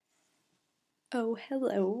Oh,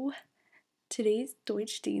 hello. Today's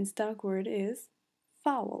Deutsch Dienstag word is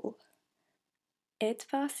faul.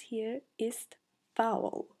 Etwas hier ist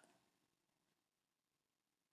faul.